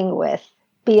dealing with,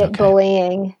 be it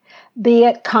bullying, be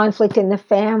it conflict in the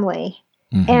family,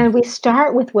 and we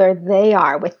start with where they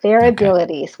are, with their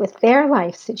abilities, with their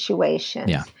life situations.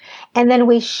 Yeah. And then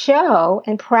we show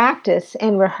and practice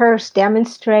and rehearse,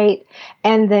 demonstrate,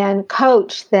 and then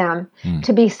coach them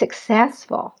to be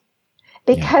successful.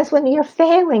 Because when you're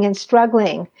failing and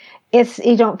struggling,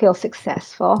 you don't feel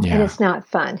successful, and it's not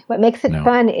fun. What makes it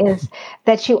fun is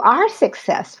that you are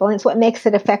successful, and it's what makes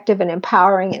it effective and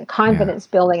empowering and confidence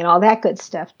building and all that good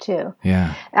stuff too.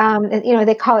 Yeah.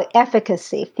 They call it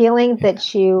efficacy, feeling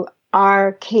that you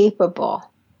are capable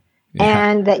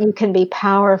and that you can be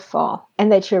powerful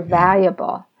and that you're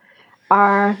valuable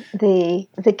are the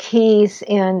keys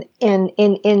in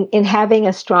having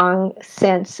a strong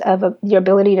sense of your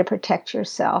ability to protect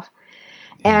yourself.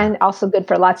 And also good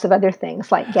for lots of other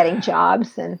things like getting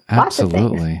jobs and lots of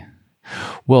things. Absolutely.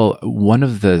 Well, one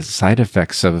of the side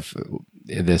effects of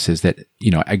this is that,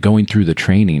 going through the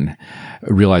training,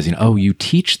 realizing, oh, you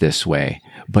teach this way,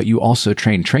 but you also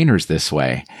train trainers this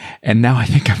way. And now I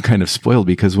think I'm kind of spoiled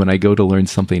because when I go to learn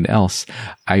something else,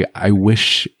 I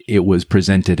wish it was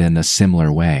presented in a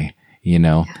similar way,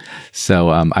 So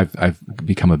I've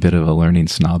become a bit of a learning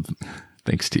snob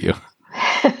thanks to you.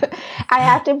 I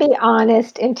have to be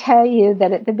honest and tell you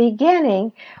that at the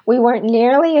beginning, we weren't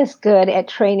nearly as good at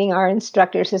training our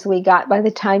instructors as we got by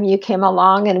the time you came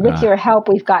along. And with your help,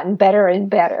 we've gotten better and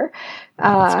better.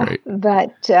 That's great.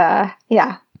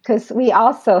 Because we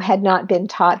also had not been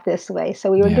taught this way.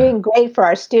 So we were doing great for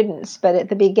our students. But at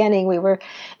the beginning,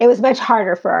 it was much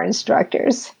harder for our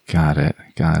instructors. Got it.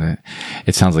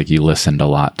 It sounds like you listened a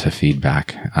lot to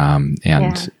feedback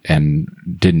and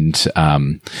didn't...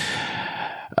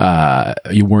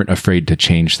 you weren't afraid to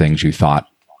change things you thought,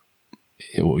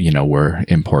 were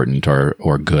important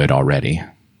or good already.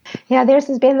 Yeah, there's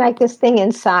been like this thing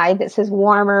inside that says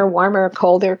warmer, warmer,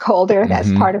 colder, colder. That's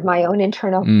part of my own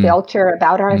internal filter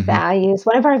about our values.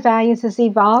 One of our values is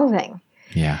evolving.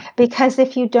 Yeah. Because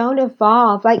if you don't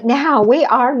evolve, like now, we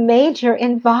are major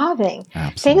evolving.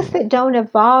 Absolutely. Things that don't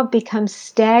evolve become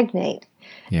stagnant.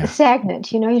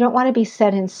 You don't want to be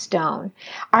set in stone.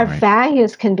 Our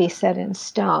values can be set in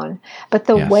stone, but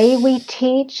the way we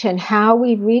teach and how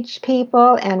we reach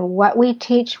people and what we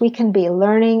teach, we can be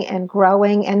learning and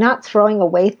growing and not throwing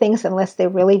away things unless they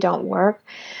really don't work,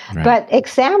 but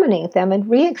examining them and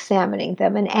re-examining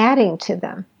them and adding to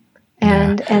them.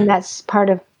 And that's part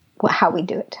of how we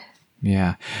do it.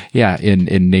 Yeah.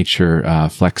 In nature,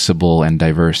 flexible and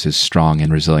diverse is strong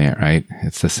and resilient, right?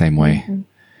 It's the same way.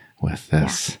 With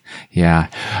this.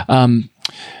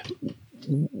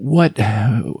 What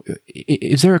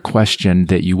is there a question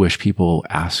that you wish people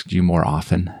asked you more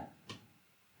often?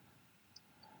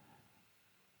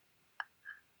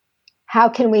 How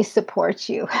can we support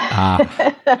you?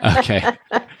 Okay.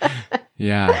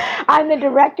 Yeah. I'm the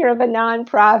director of a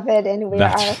nonprofit, and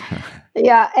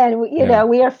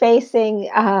we are facing,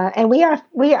 and we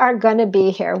are going to be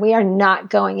here. We are not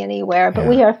going anywhere, but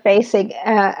we are facing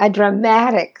a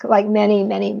dramatic, like many,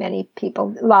 many, many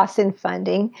people, loss in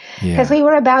funding because we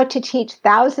were about to teach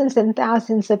thousands and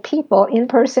thousands of people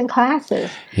in-person classes.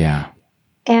 Yeah.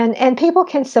 And people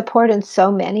can support in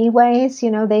so many ways.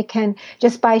 They can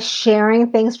just by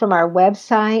sharing things from our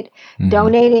website,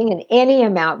 donating in any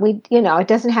amount. It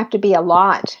doesn't have to be a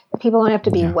lot. People don't have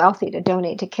to be wealthy to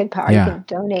donate to Kid Power. You can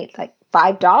donate like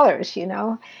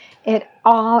 $5, It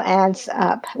all adds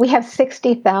up. We have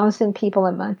 60,000 people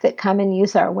a month that come and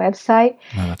use our website.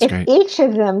 Oh, that's if great. each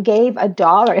of them gave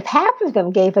 $1, if half of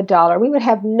them gave $1, we would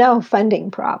have no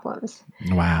funding problems.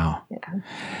 Wow. Yeah.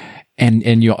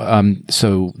 And you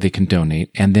so they can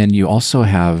donate, and then you also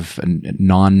have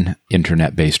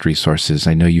non-internet based resources.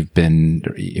 I know you've been.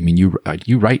 I mean, you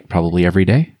write probably every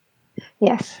day.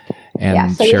 Yes.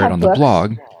 And so share it on books. The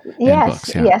blog.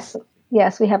 Yes. Books,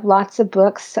 Yes. We have lots of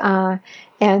books,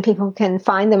 and people can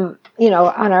find them.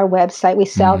 On our website. We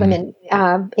sell them in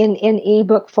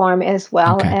ebook form as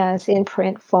well as in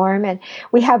print form, and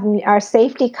we have our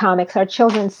safety comics, our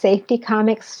children's safety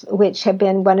comics, which have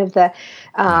been one of the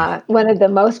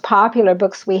most popular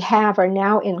books we have, are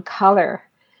now in color.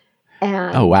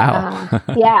 And, oh wow!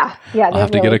 Yeah, I'll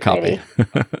have to get a copy.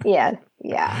 Yeah.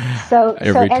 So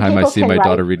every time I see my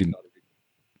daughter reading.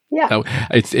 Yeah,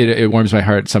 it warms my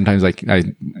heart. Sometimes I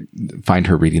find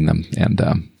her reading them, and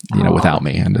without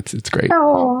me, and it's great.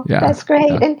 Oh, yeah, that's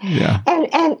great. And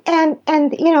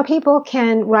people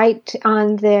can write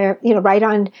on their write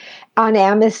on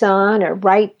Amazon or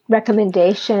write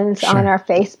recommendations on our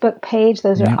Facebook page.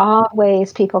 Those are all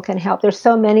ways people can help. There's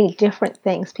so many different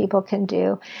things people can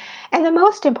do. And the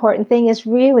most important thing is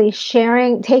really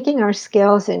taking our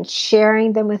skills and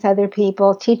sharing them with other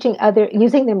people,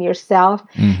 using them yourself,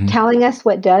 telling us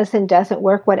what does and doesn't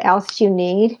work, what else you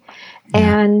need,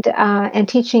 and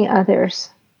teaching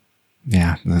others.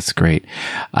 Yeah, that's great.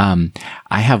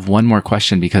 I have one more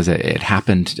question because it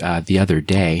happened the other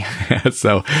day.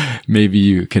 So maybe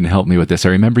you can help me with this. I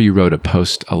remember you wrote a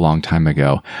post a long time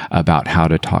ago about how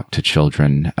to talk to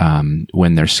children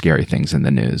when there's scary things in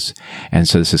the news. And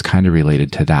so this is kind of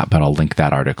related to that, but I'll link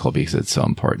that article because it's so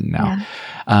important now.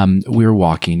 Yeah. We were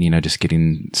walking, just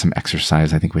getting some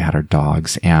exercise. I think we had our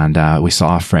dogs, and we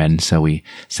saw a friend. So we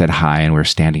said hi, and we were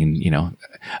standing,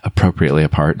 appropriately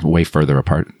apart, way further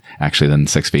apart actually than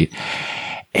 6 feet.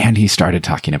 And he started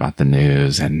talking about the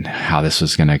news and how this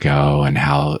was going to go and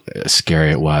how scary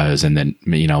it was. And then,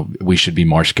 we should be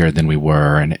more scared than we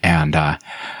were. And I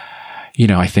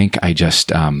think I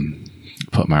just,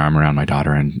 put my arm around my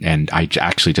daughter and I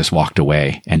actually just walked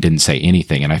away and didn't say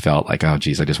anything. And I felt like, oh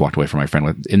geez, I just walked away from my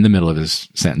friend in the middle of his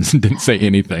sentence and didn't say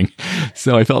anything.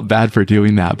 So I felt bad for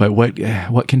doing that. But what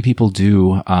can people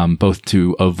do, both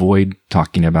to avoid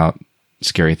talking about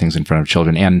scary things in front of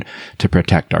children and to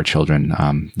protect our children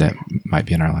that might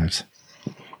be in our lives?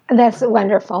 That's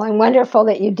wonderful, and wonderful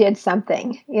that you did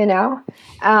something,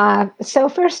 So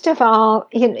first of all,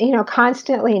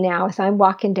 constantly now as I'm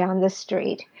walking down the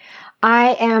street,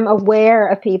 I am aware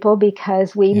of people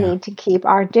because we need to keep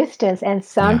our distance, and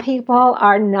some people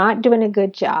are not doing a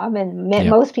good job, and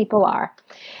most people are.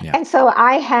 Yeah. And so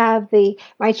I have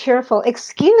my cheerful,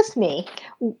 excuse me,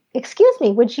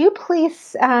 would you please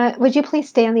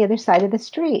stay on the other side of the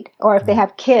street? Or if they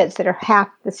have kids that are half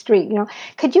the street,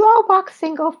 could you all walk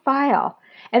single file?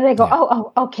 And they go,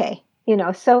 oh, okay.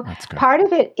 So part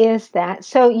of it is that.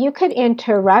 So you could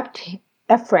interrupt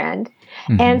a friend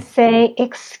and say,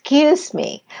 excuse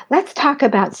me, let's talk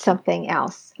about something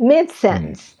else,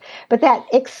 mid-sentence. But that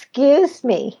excuse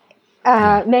me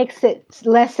makes it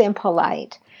less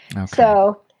impolite. Okay.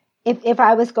 So if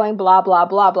I was going blah, blah,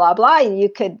 blah, blah, blah, you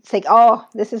could say, oh,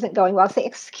 this isn't going well. Say,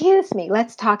 excuse me,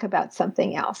 let's talk about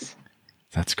something else.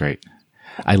 That's great.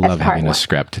 I love having a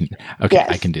script. Okay, yes.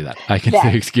 I can do that. I can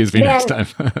say, excuse me next time.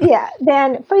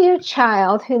 Then for your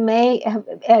child who may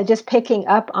have just picking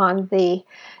up on the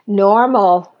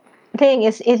normal thing,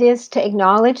 it is to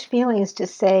acknowledge feelings, to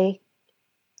say,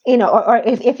 or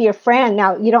if your friend,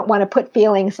 now you don't want to put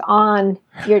feelings on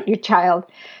your child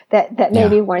that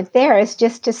maybe weren't there. It's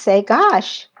just to say,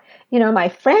 gosh, my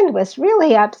friend was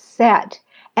really upset,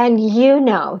 and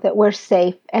that we're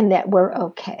safe and that we're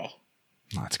okay.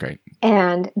 Oh, that's great.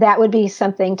 And that would be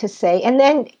something to say. And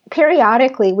then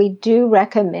periodically, we do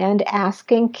recommend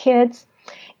asking kids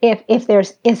is there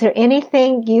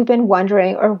anything you've been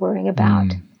wondering or worrying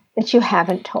about that you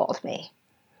haven't told me,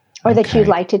 or that you'd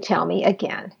like to tell me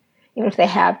again, even if they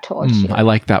have told you. I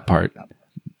like that part.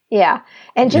 Yeah.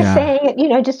 And just saying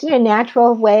it, just in a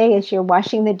natural way as you're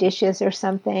washing the dishes or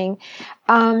something.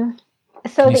 Can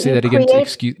you say that again?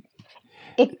 Excuse.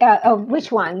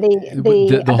 Which one?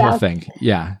 The whole thing.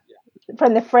 Yeah.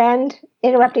 From the friend,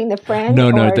 interrupting the friend?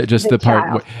 No, just the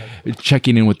part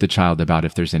checking in with the child about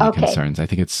if there's any concerns. I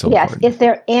think it's so important. Is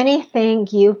there anything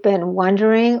you've been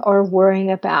wondering or worrying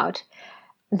about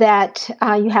that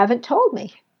you haven't told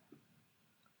me?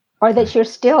 Or that you're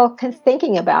still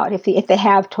thinking about if they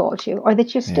have told you, or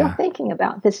that you're still thinking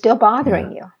about, that's still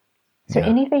bothering you? Is there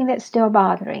anything that's still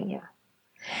bothering you?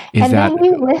 Then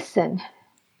you listen.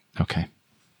 Okay.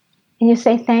 And you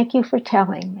say, thank you for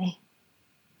telling me.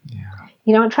 Yeah.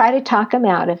 You don't try to talk them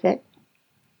out of it.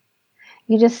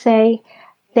 You just say,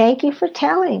 thank you for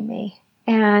telling me.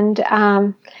 And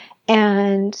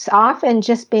often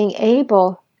just being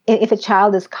able, if a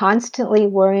child is constantly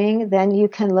worrying, then you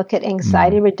can look at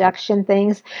anxiety reduction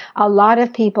things. A lot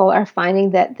of people are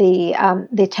finding that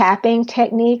the tapping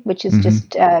technique, which is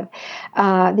just the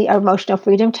emotional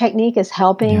freedom technique, is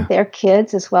helping their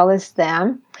kids as well as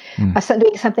them. So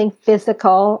doing something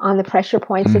physical on the pressure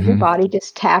points of your body,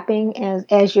 just tapping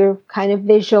as you're kind of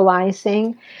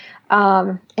visualizing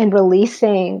and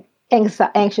releasing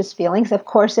anxious feelings. Of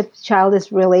course, if the child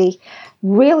is really,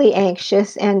 really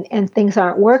anxious and things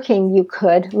aren't working, you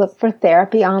could look for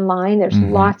therapy online. There's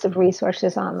lots of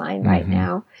resources online right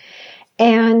now.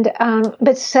 And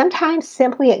but sometimes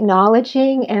simply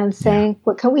acknowledging and saying,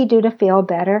 what can we do to feel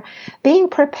better? Being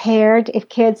prepared if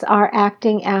kids are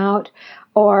acting out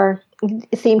or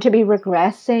seem to be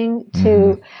regressing,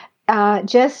 to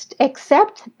just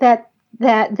accept that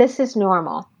this is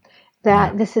normal,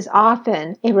 that this is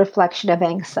often a reflection of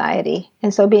anxiety.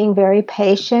 And so being very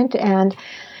patient and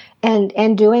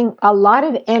doing a lot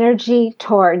of energy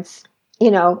towards,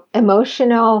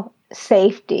 emotional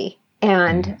safety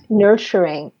and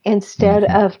nurturing instead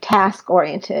of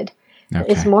task-oriented. Okay.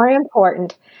 It's more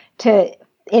important to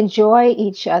enjoy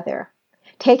each other.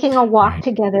 Taking a walk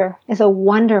together is a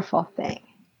wonderful thing.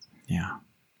 Yeah.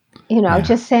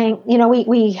 Just saying,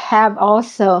 we have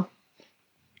also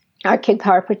our Kid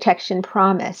Power Protection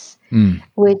Promise,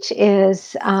 which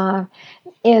is to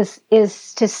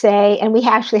say, and we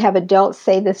actually have adults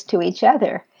say this to each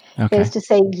other, is to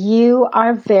say, you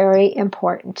are very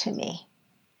important to me.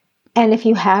 And if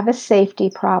you have a safety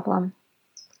problem,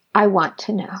 I want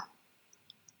to know.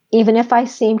 Even if I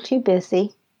seem too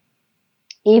busy,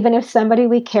 even if somebody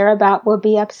we care about will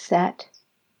be upset,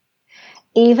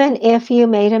 even if you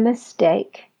made a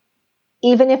mistake,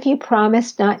 even if you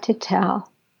promised not to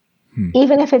tell,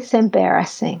 even if it's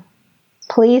embarrassing,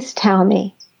 please tell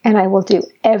me, and I will do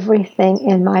everything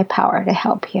in my power to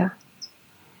help you.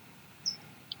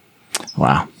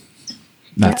 Wow.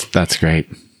 That's great.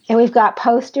 And we've got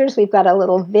posters. We've got a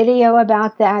little video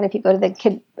about that. If you go to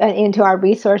the into our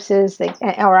resources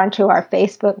or onto our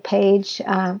Facebook page,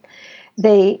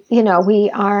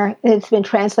 it's been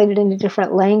translated into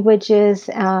different languages.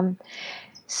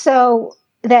 So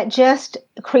that just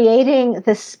creating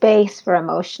the space for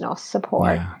emotional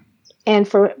support and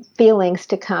for feelings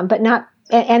to come, but not,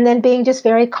 and then being just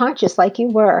very conscious, like you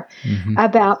were,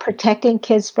 about protecting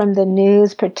kids from the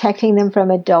news, protecting them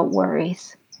from adult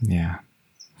worries. Yeah.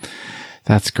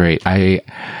 That's great. I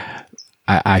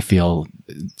feel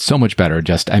so much better.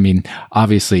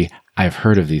 Obviously I've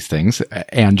heard of these things,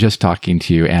 and just talking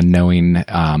to you and knowing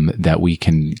that we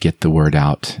can get the word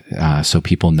out so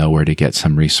people know where to get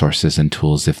some resources and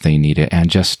tools if they need it. And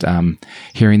just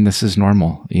hearing this is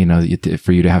normal,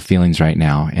 for you to have feelings right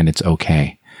now, and it's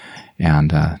okay.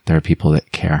 And there are people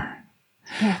that care.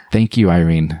 Yeah. Thank you,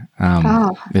 Irene.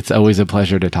 It's always a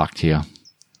pleasure to talk to you.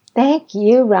 Thank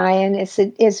you, Ryan.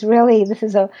 It's really, this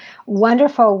is a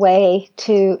wonderful way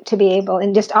to be able,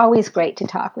 and just always great to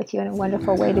talk with you, and a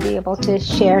wonderful way to be able to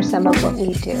share some of what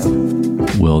we do.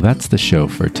 Well, that's the show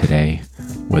for today.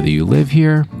 Whether you live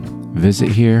here, visit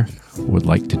here, or would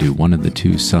like to do one of the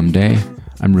two someday,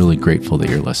 I'm really grateful that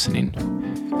you're listening.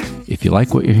 If you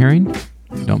like what you're hearing,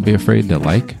 don't be afraid to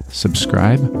like,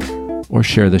 subscribe, or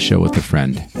share the show with a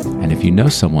friend. And if you know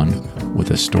someone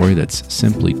with a story that's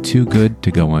simply too good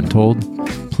to go untold,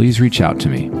 please reach out to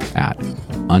me at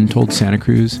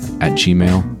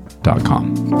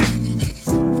untoldSantaCruz@gmail.com.